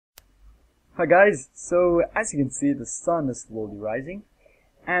Hi guys, so as you can see the sun is slowly rising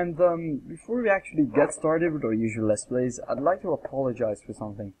and before we actually get started with our usual Let's Plays, I'd like to apologize for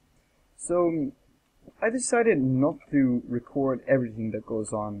something. So I decided not to record everything that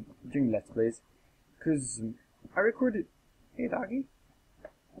goes on during Let's Plays because I recorded... Hey doggy?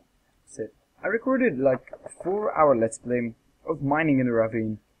 Sit. I recorded like a 4-hour Let's Play of mining in the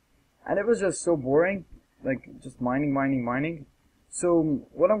ravine and it was just so boring, like just mining. So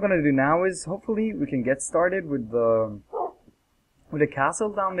what I'm gonna do now is hopefully we can get started with the castle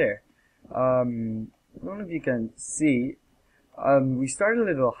down there. I don't know if you can see. We started a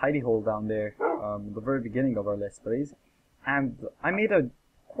little hidey hole down there, the very beginning of our Let's Plays, and I made a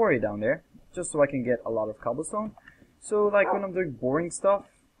quarry down there just so I can get a lot of cobblestone. So like when I'm doing boring stuff,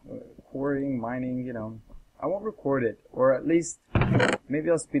 quarrying, mining, you know, I won't record it, or at least maybe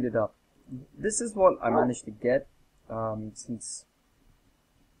I'll speed it up. This is what I managed to get since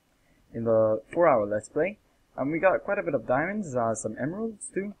in the 4-hour Let's Play. We got quite a bit of diamonds, some emeralds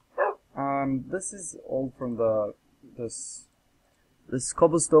too. This is all from this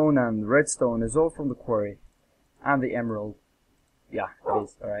cobblestone and redstone is all from the quarry. And the emerald. Yeah, it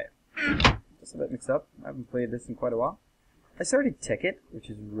is, alright. Just a bit mixed up. I haven't played this in quite a while. I started Tekkit, which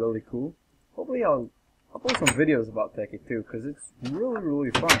is really cool. Hopefully I'll post some videos about Tekkit too, because it's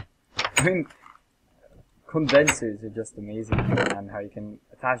really fun. I mean, condensers are just amazing, and how you can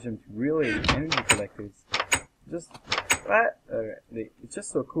attach them to really energy collectors. Just that, it's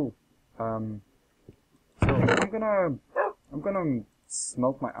just so cool. So I'm gonna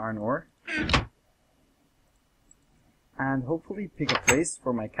smelt my iron ore, and hopefully pick a place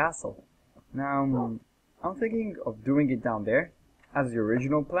for my castle. Now, I'm thinking of doing it down there as the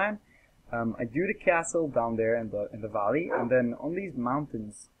original plan. I do the castle down there in the valley, and then on these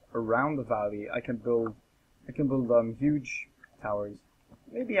mountains around the valley, I can build huge towers.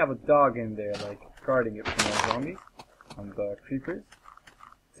 Maybe have a dog in there, like guarding it from the zombies and the creepers.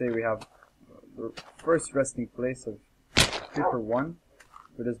 Say we have the first resting place of Creeper 1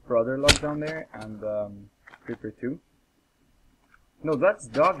 with his brother locked down there, and Creeper 2. No, that's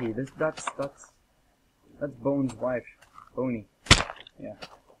Doggy. That's Bone's wife, Boney. Yeah.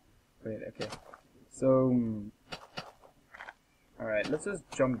 Wait. Okay. So, all right. Let's just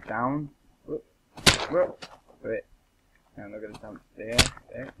jump down. Whoa. Wait. And look at the jump.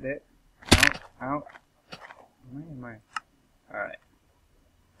 There. Out. Where am I? Alright.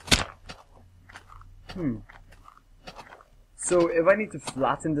 So if I need to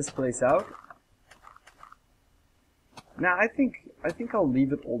flatten this place out. Now I think I'll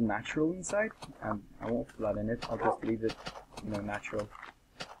leave it all natural inside. And I won't flatten it. I'll just leave it, natural.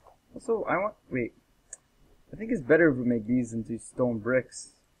 Also, wait. I think it's better if we make these into stone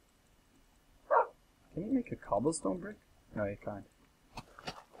bricks. Can you make a cobblestone brick? No, you can't.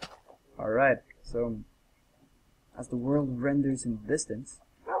 Alright, so as the world renders in the distance,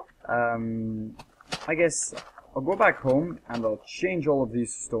 I guess I'll go back home and I'll change all of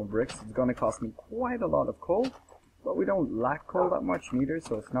these stone bricks. It's gonna cost me quite a lot of coal, but we don't lack coal that much neither,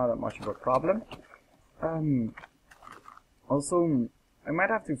 so it's not that much of a problem. Also, I might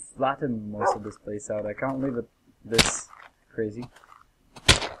have to flatten most of this place out. I can't leave it this crazy.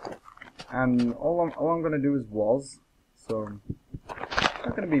 And all I'm gonna do is walls, so it's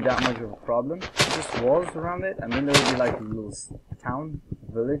not gonna be that much of a problem. Just walls around it, and then there will be like a little town,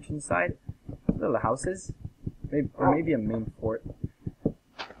 village inside, little houses, maybe a main fort.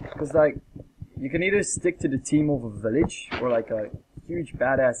 Because like, you can either stick to the theme of a village, or like a huge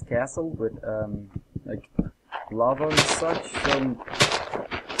badass castle with like lava and such. So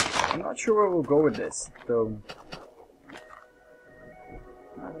I'm not sure where we'll go with this, though.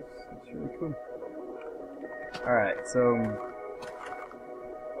 That's really cool. Alright, so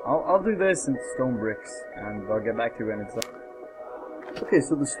I'll do this in stone bricks, and I'll get back to you when it's done. Okay,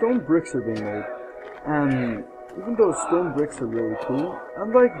 so the stone bricks are being made, and even though stone bricks are really cool,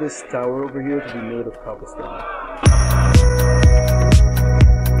 I'd like this tower over here to be made of cobblestone.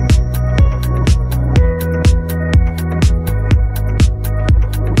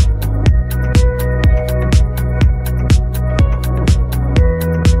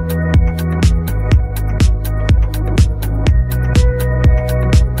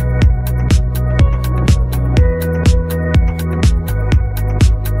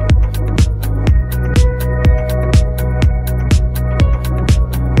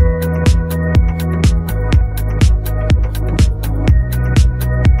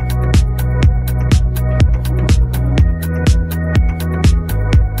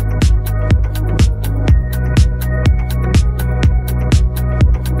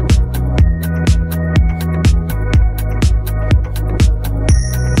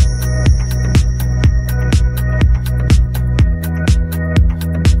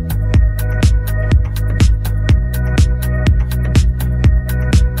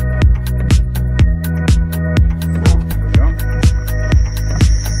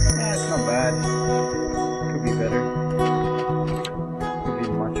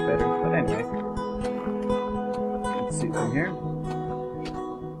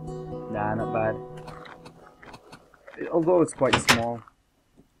 although it's quite small.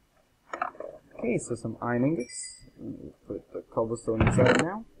 Okay, so some iron ingots. Put the cobblestone inside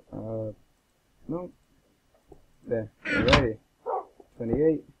now. No. There, alrighty.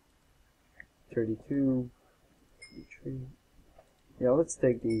 28, 32, 33. Yeah, let's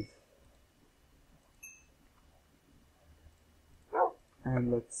take these.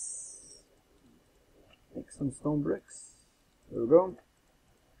 And let's make some stone bricks. There we go.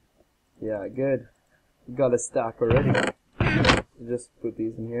 Yeah, good. We got a stack already. Just put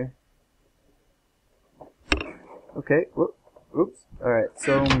these in here. Okay, oops. Alright,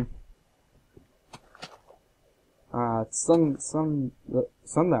 so it's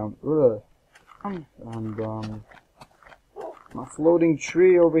sundown. Ugh. And my floating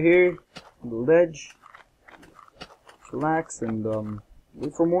tree over here on the ledge. Relax and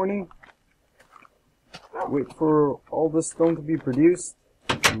wait for morning. Wait for all the stone to be produced.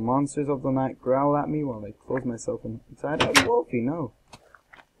 The monsters of the night growl at me while I close myself inside. Hey, Wolfie, no.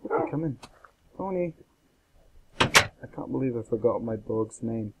 Wolfie, come in. Tony. I can't believe I forgot my dog's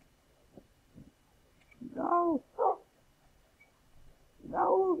name. No.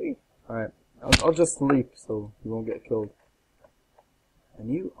 No, Wolfie. Alright, I'll just sleep so you won't get killed. A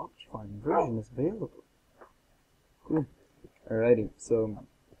new Optifine version is available. Cool. Alrighty, so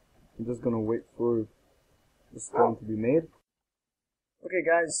I'm just gonna wait for the stone to be made. Okay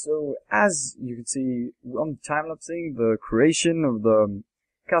guys, so as you can see, I'm time-lapsing the creation of the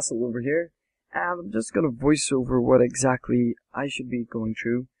castle over here, and I'm just gonna voice over what exactly I should be going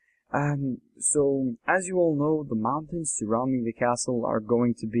through. So as you all know, the mountains surrounding the castle are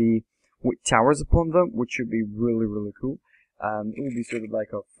going to be with towers upon them, which should be really cool. It will be sort of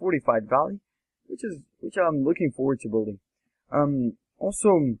like a fortified valley, which I'm looking forward to building.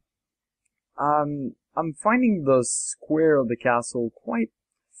 Also, I'm finding the square of the castle quite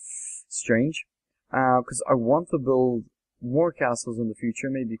strange, because I want to build more castles in the future,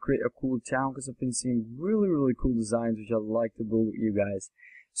 maybe create a cool town, because I've been seeing really cool designs which I'd like to build with you guys.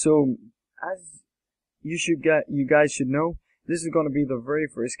 So, as you guys should know, this is going to be the very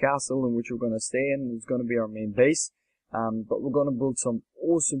first castle in which we're going to stay in. It's going to be our main base, but we're going to build some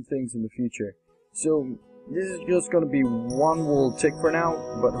awesome things in the future. So, this is just going to be one wall tick for now,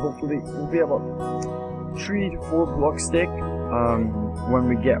 but hopefully we'll be about 3 to 4 blocks thick when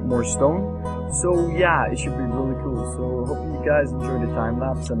we get more stone. So yeah, it should be really cool. So hope you guys enjoy the time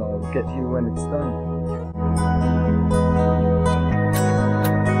lapse, and I'll get to you when it's done.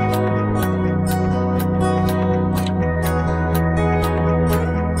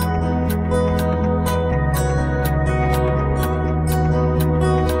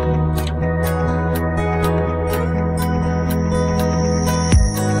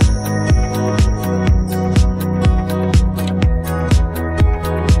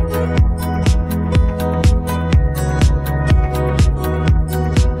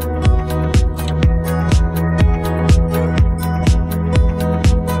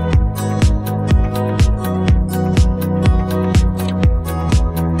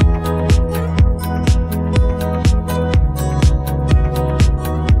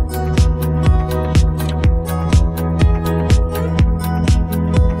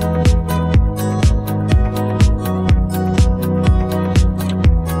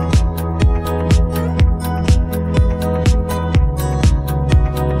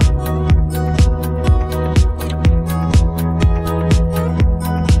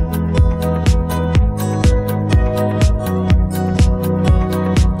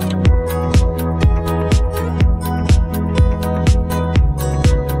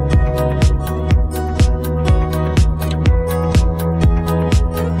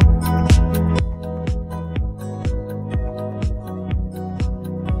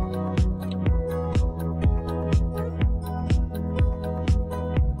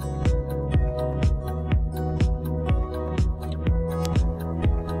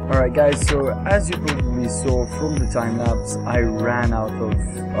 Alright guys, so as you probably saw from the time lapse, I ran out of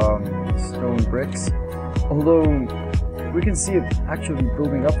stone bricks. Although we can see it actually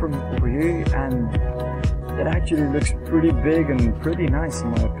building up from over here, and it actually looks pretty big and pretty nice in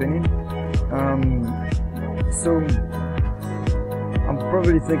my opinion. So I'm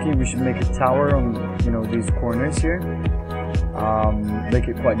probably thinking we should make a tower on, you know, these corners here. Make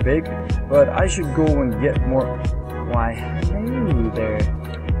it quite big, but I should go and get more. Why, hello there.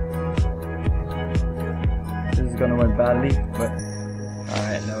 This is gonna went badly, but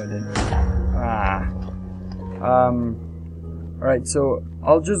alright, no it didn't. Alright, so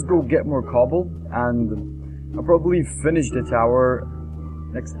I'll just go get more cobble, and I'll probably finish the tower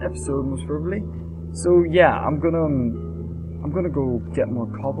next episode most probably. So yeah, I'm gonna go get more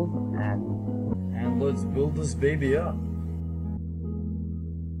cobble and let's build this baby up.